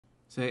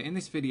So in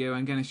this video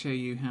I'm going to show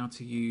you how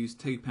to use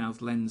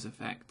Topaz Lens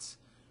Effects,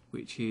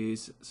 which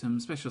is some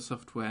special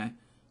software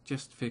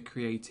just for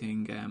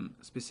creating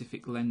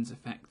specific lens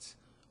effects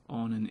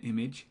on an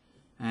image,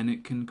 and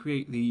it can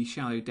create the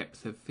shallow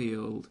depth of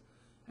field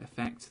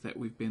effect that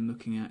we've been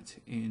looking at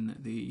in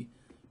the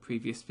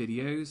previous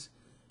videos.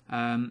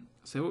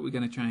 So what we're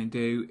going to try and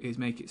do is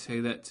make it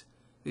so that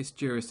this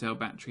Duracell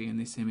battery in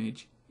this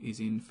image is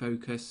in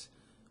focus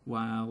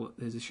while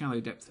there's a shallow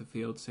depth of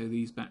field, so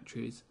these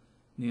batteries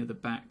near the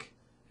back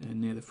and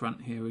near the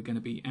front here are going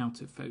to be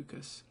out of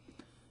focus.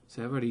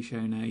 So I've already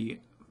shown a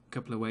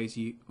couple of ways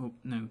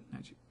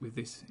actually with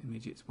this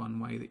image it's one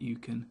way that you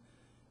can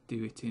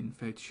do it in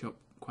Photoshop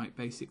quite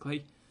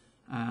basically.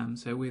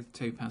 So with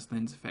Topaz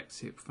Lens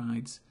Effects it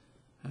provides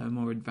a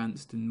more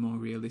advanced and more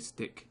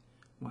realistic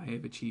way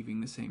of achieving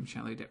the same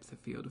shallow depth of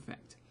field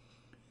effect.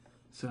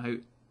 So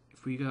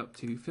if we go up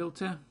to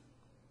Filter,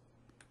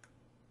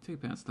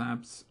 Topaz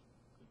Labs,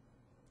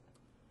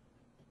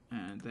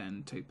 and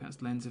then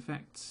Topaz Lens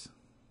Effects.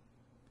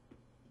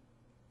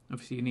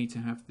 Obviously you need to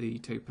have the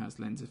Topaz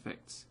Lens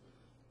Effects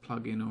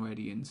plugin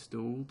already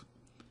installed.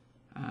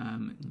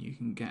 You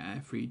can get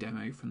a free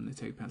demo from the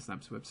Topaz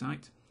Labs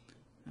website.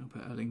 I'll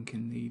put a link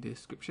in the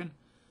description.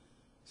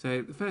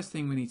 So the first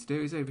thing we need to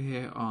do is over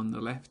here on the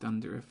left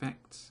under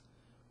Effects,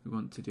 we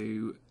want to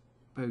do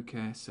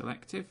Bokeh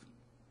Selective.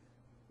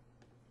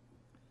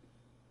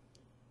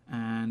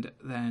 And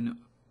then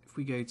if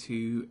we go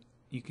to,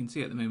 you can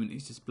see at the moment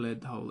it's just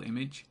blurred the whole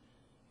image.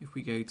 If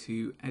we go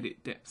to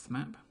Edit Depth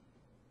Map,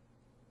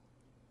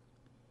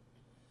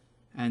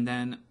 and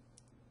then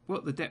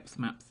what the depth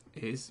map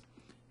is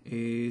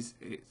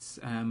it's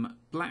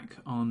black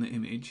on the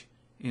image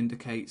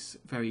indicates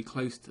very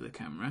close to the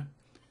camera,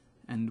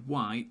 and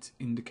white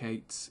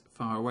indicates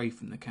far away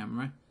from the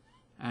camera,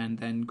 and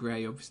then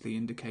grey obviously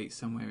indicates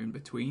somewhere in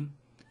between.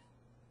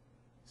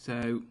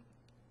 So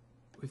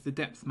with the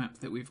depth map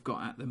that we've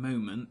got at the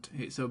moment,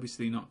 it's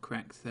obviously not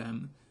correct.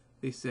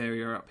 This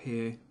area up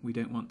here we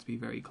don't want to be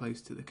very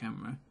close to the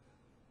camera.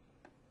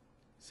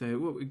 So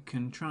what we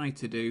can try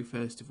to do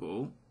first of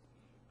all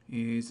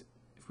is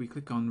if we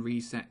click on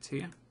Reset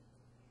here,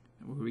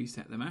 it will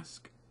reset the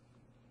mask.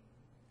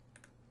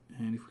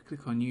 And if we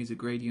click on Use a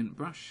Gradient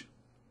Brush,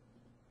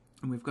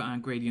 and we've got our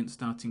gradient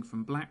starting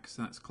from black,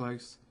 so that's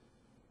close,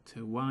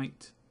 to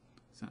white,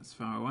 so that's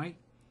far away.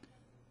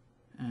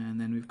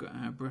 And then we've got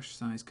our brush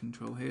size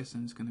control here, so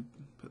I'm just going to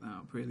put that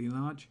up really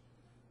large.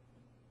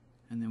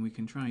 And then we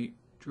can try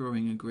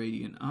drawing a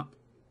gradient up.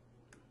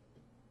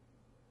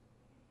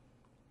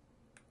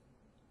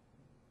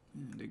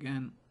 And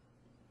again.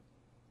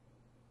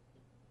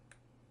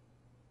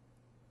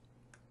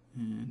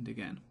 And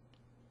again.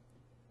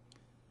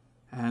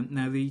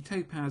 Now the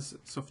Topaz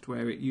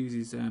software, it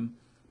uses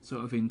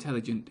sort of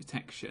intelligent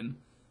detection.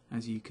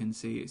 As you can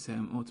see, it's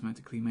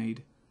automatically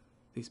made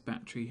this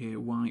battery here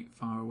white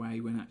far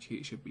away when actually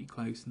it should be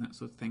close and that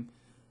sort of thing.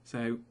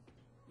 So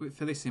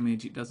for this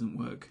image it doesn't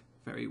work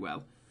very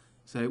well.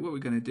 So what we're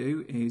going to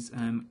do is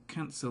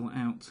cancel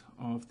out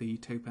of the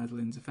Topaz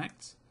Lens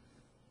Effects,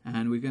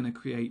 and we're going to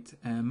create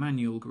a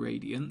manual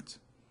gradient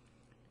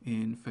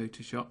in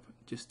Photoshop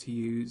just to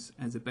use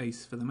as a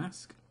base for the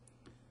mask.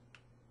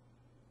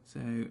 So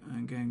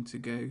I'm going to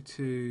go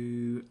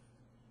to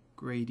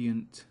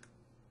Gradient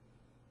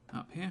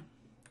up here.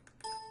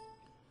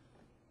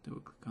 Double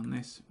click on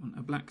this, want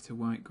a black to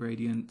white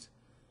gradient,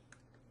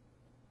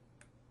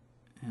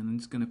 and I'm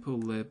just going to pull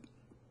the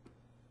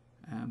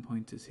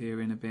pointers here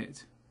in a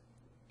bit.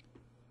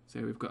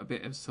 So we've got a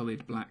bit of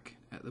solid black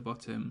at the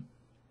bottom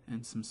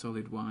and some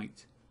solid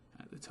white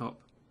at the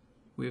top,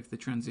 with the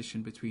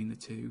transition between the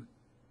two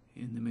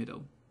in the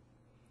middle.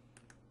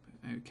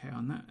 Put OK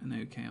on that and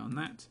OK on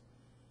that.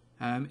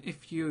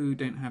 If you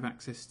don't have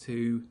access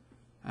to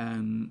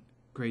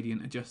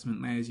gradient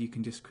adjustment layers, you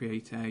can just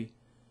create a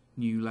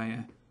new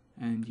layer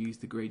and use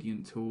the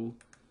gradient tool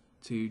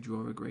to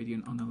draw a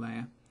gradient on a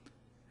layer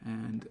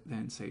and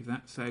then save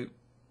that. So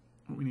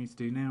what we need to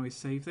do now is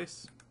save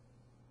this.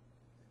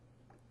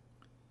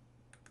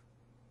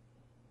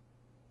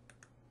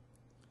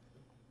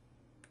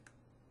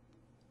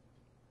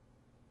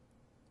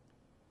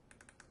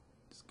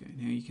 Just go in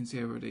here, you can see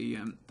I've already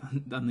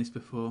done this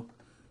before,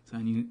 so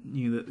I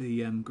knew that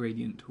the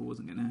gradient tool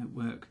wasn't going to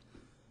work.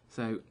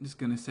 So I'm just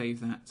going to save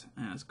that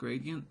as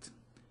gradient.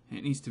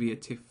 It needs to be a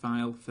TIFF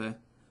file for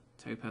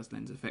Topaz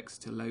Lens Effects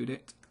to load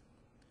it.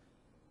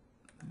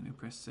 I'm going to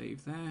press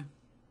save there.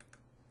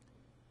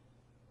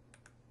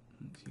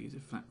 Let's use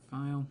a flat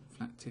file,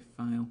 flat TIFF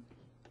file.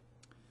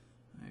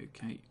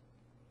 Okay,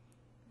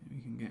 we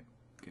can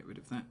get rid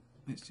of that.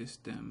 Let's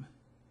just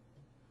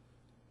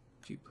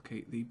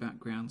duplicate the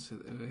background so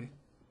that we're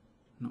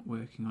not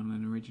working on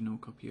an original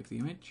copy of the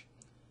image.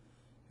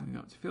 And we go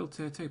up to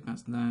Filter,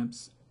 Topaz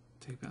Labs,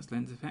 Topaz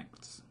Lens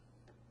Effects.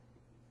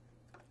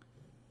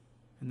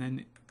 And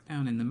then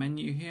down in the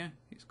menu here,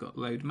 it's got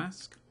Load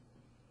Mask.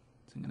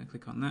 So I'm going to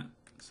click on that,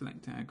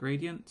 select our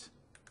gradient,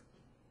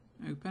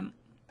 open,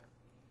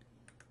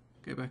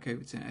 go back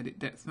over to Edit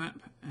Depth Map,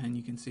 and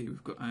you can see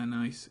we've got our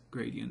nice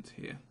gradient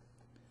here.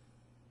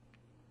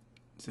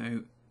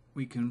 So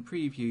we can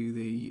preview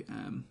the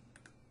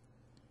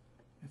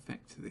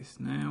effect of this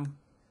now.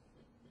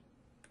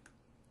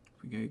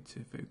 If we go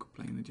to focal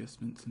plane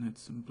adjustments and add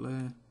some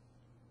blur,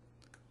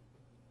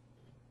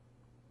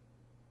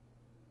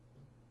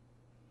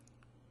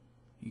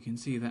 you can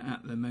see that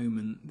at the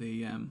moment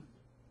the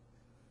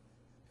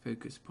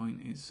focus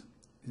point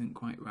isn't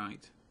quite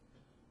right.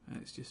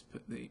 Let's just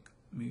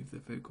move the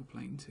focal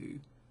plane to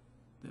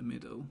the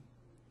middle.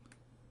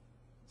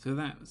 So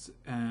that's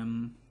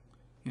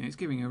it's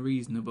giving a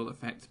reasonable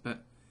effect,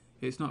 but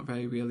it's not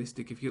very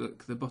realistic. If you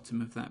look, the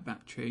bottom of that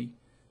battery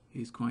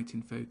is quite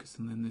in focus,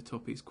 and then the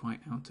top is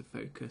quite out of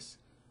focus,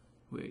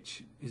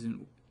 which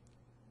isn't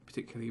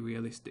particularly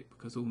realistic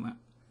because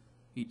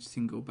each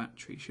single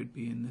battery should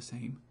be in the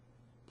same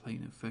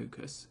plane of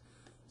focus.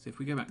 So if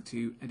we go back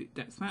to Edit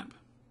Depth Map,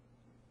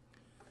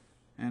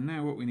 and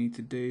now what we need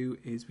to do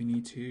is we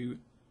need to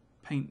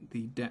paint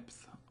the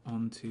depth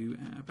onto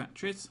our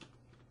batteries.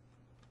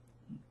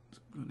 It's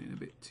gone in a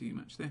bit too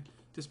much there.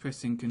 Just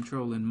pressing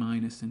Control and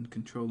minus and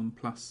Control and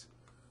plus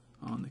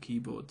on the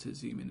keyboard to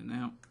zoom in and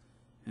out,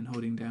 and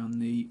holding down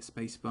the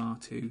space bar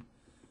to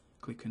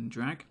click and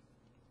drag.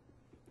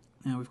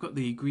 Now we've got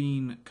the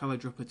green colour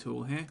dropper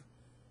tool here.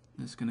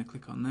 I'm just going to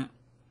click on that.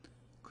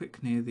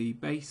 Click near the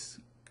base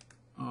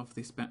of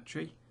this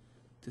battery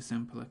to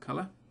sample a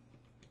colour,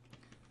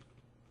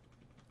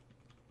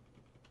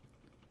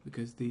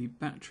 because the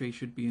battery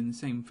should be in the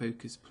same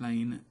focus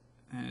plane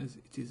as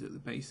it is at the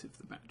base of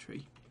the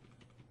battery.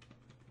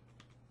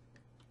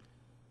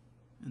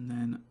 And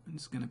then I'm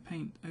just going to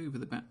paint over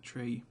the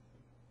battery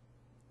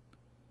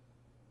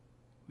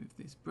with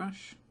this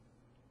brush,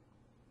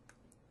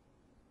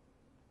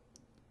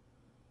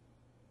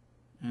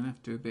 and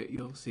after a bit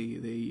you'll see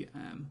the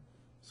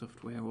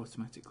software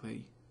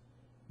automatically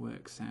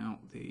works out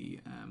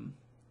the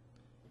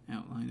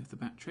outline of the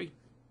battery.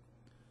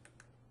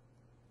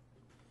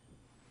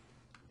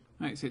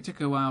 Right, so it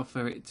took a while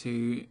for it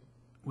to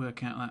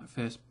work out that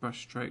first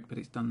brush stroke, but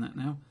it's done that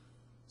now.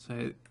 So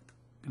I'm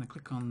going to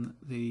click on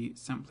the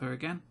sampler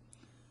again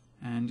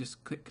and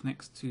just click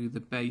next to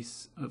the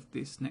base of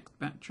this next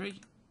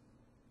battery.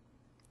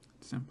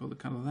 Sample the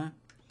colour there.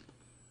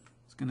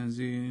 It's going to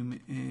zoom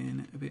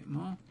in a bit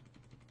more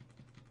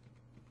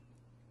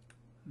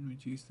and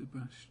reduce the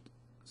brush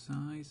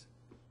size.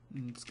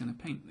 And it's going to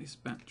paint this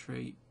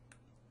battery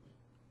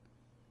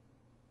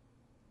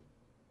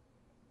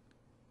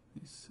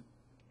this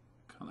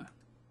colour.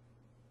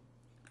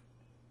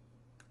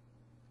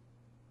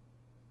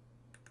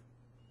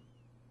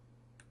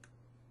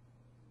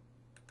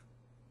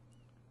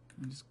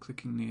 I'm just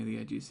clicking near the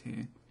edges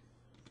here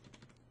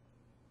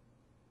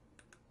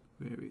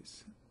where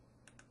it's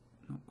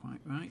not quite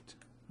right.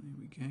 There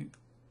we go. And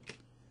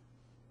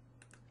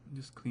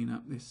just clean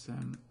up this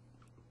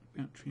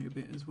battery a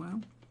bit as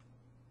well.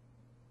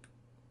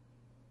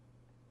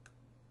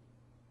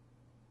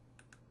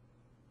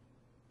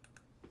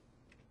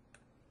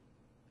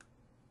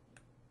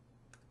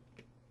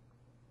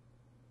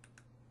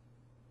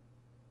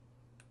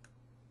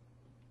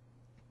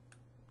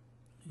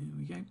 There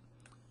we go. And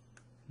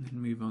then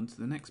move on to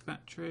the next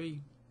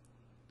battery.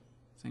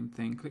 Same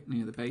thing, click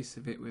near the base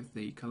of it with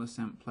the colour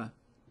sampler,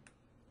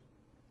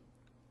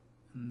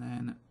 and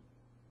then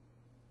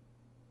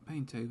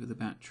paint over the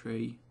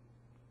battery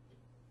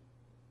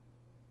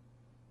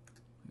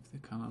with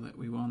the colour that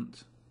we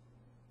want,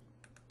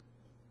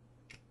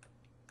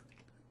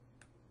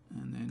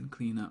 and then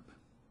clean up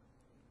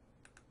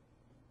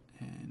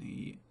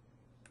any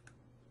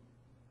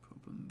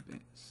problem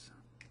bits.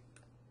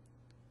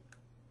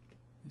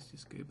 Let's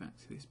just go back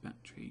to this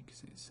battery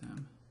because it's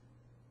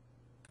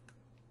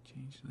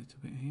changed a little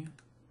bit here.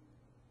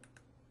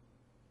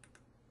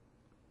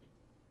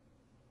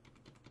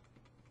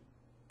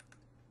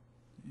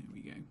 There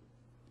we go.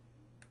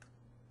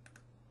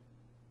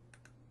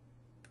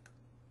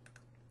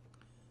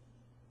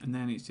 And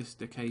then it's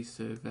just a case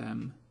of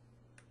going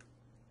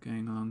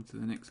along to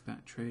the next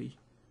battery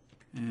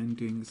and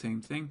doing the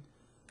same thing.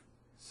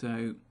 So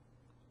I'm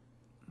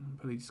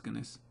probably just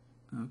going to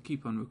I'll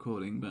keep on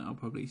recording, but I'll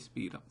probably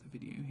speed up the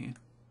video here.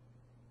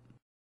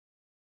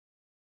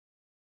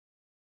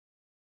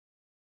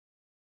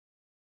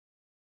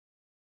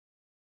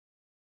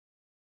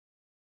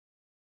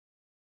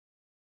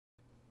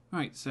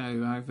 Right,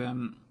 so I've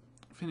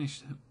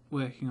finished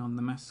working on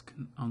the mask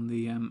on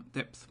the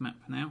depth map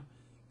now.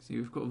 So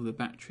we've got all the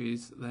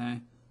batteries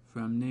there.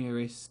 From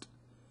nearest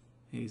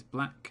is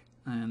black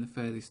and the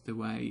furthest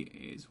away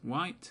is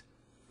white.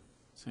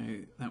 So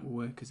that will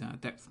work as our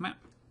depth map.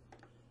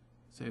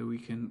 So we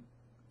can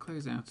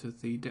close out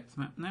of the depth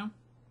map now.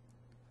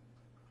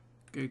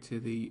 Go to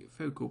the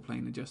focal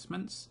plane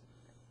adjustments,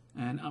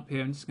 and up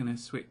here I'm just going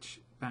to switch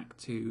back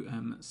to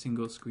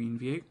single screen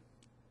view.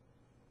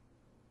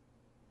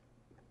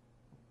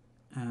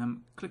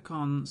 Click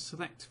on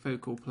select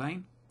focal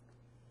plane,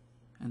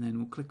 and then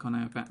we'll click on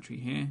our battery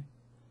here,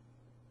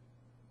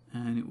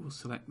 and it will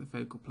select the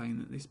focal plane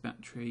that this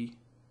battery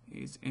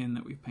is in,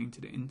 that we've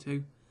painted it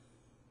into.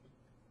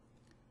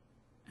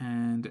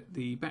 And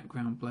the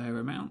background blur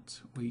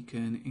amount, we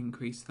can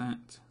increase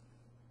that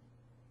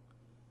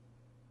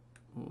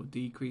or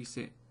decrease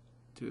it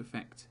to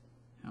affect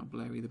how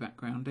blurry the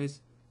background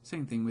is.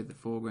 Same thing with the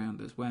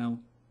foreground as well.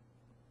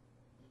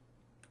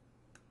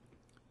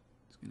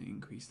 Just going to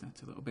increase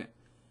that a little bit.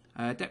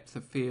 Depth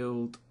of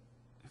field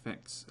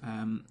affects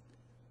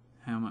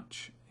how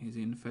much is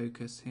in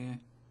focus here.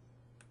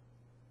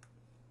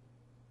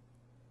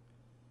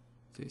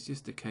 So it's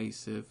just a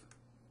case of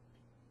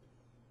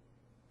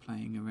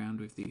playing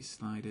around with these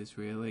sliders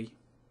really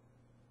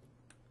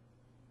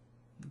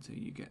until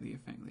you get the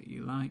effect that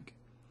you like.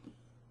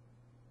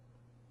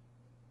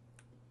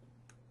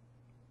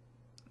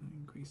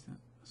 Increase that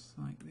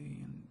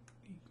slightly and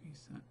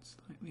decrease that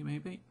slightly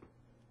maybe.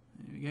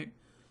 There we go.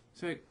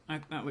 So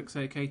that looks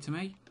okay to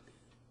me.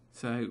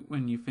 So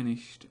when you've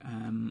finished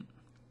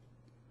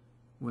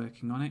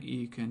working on it,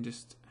 you can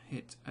just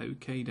hit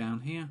OK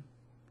down here,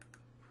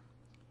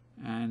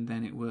 and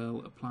then it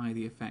will apply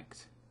the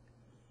effect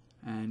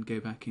and go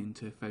back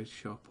into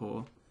Photoshop,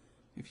 or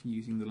if you're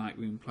using the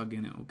Lightroom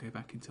plugin, it will go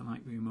back into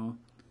Lightroom or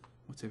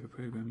whatever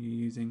program you're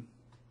using.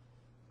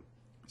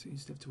 So you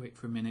just have to wait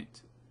for a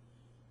minute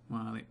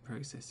while it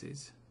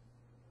processes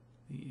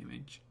the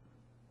image.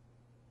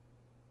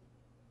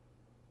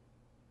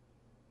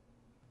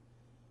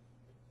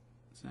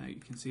 So you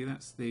can see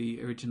that's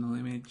the original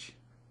image,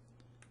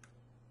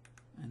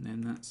 and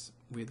then that's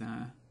with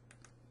our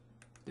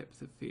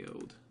depth of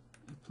field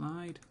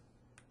applied,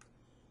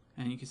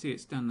 and you can see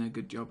it's done a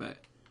good job at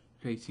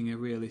creating a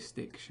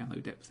realistic shallow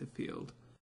depth of field.